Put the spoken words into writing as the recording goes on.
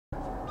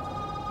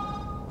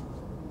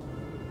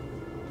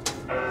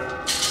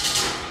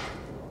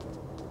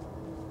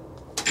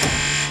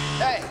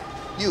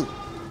You.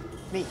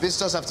 Me.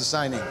 Visitors have to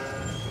sign in.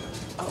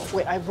 Oh,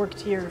 wait, I've worked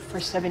here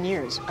for 7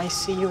 years. I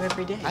see you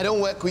every day. I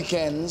don't work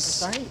weekends.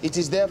 Sorry? It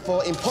is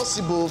therefore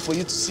impossible for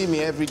you to see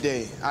me every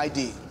day.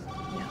 ID.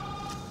 Yeah.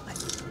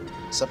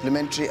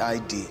 Supplementary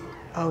ID.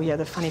 Oh, yeah,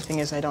 the funny thing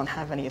is I don't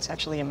have any. It's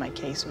actually in my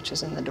case, which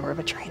is in the door of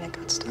a train. It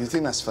got stuck. You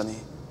think that's funny?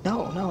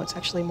 No, it's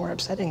actually more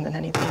upsetting than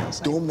anything else.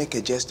 Don't make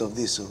a jest of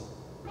this, oh.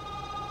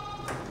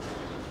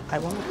 I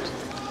won't.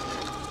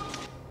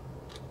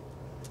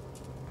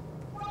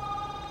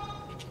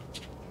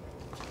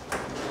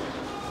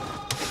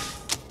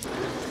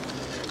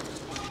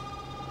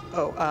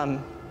 Oh,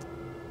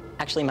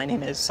 actually, my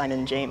name is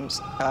Simon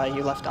James.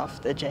 You left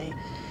off the J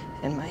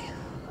in my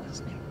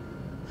last name.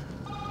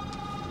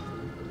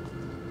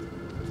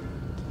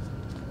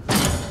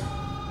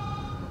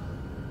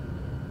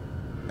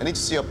 I need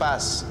to see your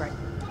pass. Right.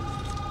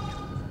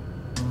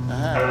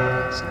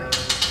 Uh-huh. Sorry.